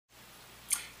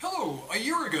So, a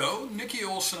year ago, Nikki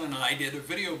Olson and I did a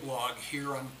video blog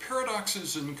here on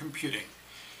paradoxes in computing,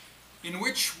 in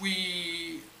which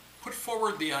we put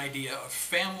forward the idea of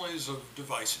families of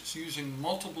devices, using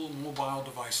multiple mobile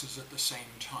devices at the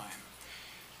same time.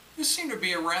 This seemed to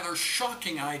be a rather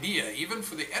shocking idea, even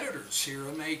for the editors here,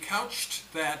 and they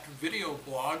couched that video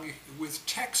blog with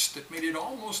text that made it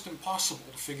almost impossible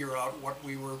to figure out what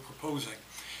we were proposing.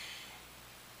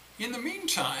 In the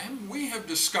meantime, we have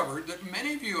discovered that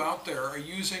many of you out there are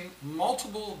using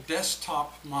multiple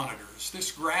desktop monitors.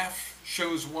 This graph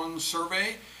shows one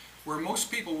survey where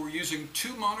most people were using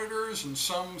 2 monitors and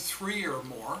some 3 or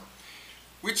more,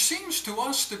 which seems to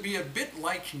us to be a bit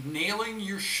like nailing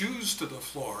your shoes to the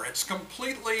floor. It's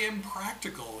completely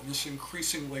impractical in this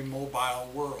increasingly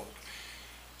mobile world.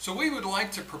 So we would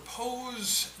like to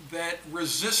propose that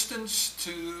resistance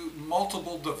to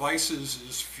multiple devices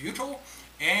is futile,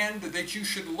 and that you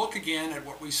should look again at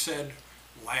what we said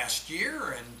last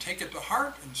year and take it to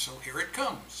heart, and so here it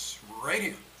comes, right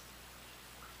here.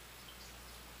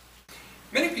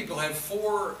 Many people have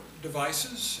 4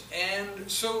 devices, and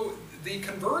so the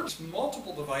converged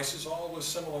multiple devices, all with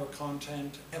similar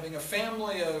content, having a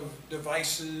family of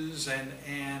devices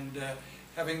and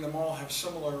having them all have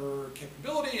similar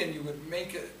capability, and you would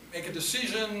make a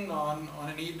decision on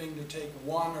an evening to take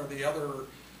one or the other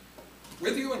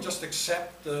with you and just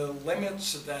accept the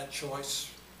limits of that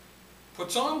choice,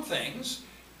 puts on things.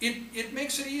 It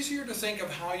makes it easier to think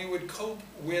of how you would cope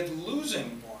with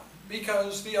losing one,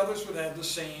 because the others would have the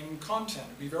same content.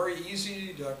 It'd be very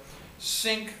easy to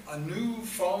sync a new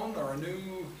phone or a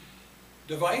new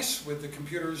device with the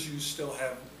computers you still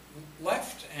have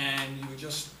left, and you would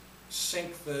just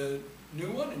sync the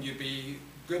new one and you'd be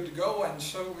good to go. And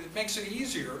so it makes it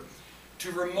easier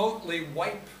to remotely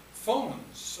wipe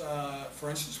phones,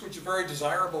 for instance, which are very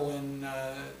desirable in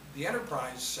the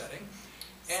enterprise setting.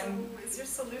 And so is your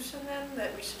solution then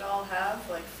that we should all have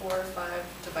like 4 or 5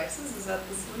 devices? Is that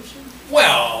the solution?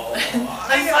 Well,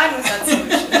 I'm fine with that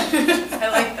solution. I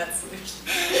like that solution.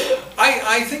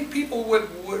 I think people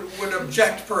would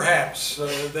object perhaps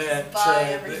that buy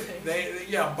everything.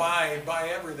 Buy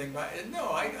everything.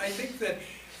 No, I think that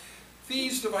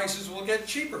these devices will get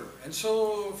cheaper, and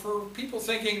so for people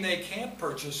thinking they can't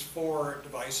purchase 4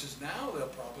 devices now, they'll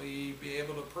probably be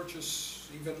able to purchase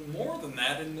even more than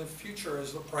that in the future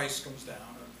as the price comes down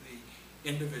of the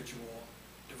individual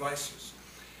devices.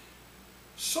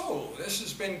 So this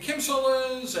has been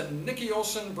Solez and Nikki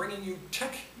Olson bringing you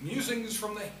tech musings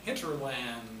from the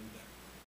hinterland.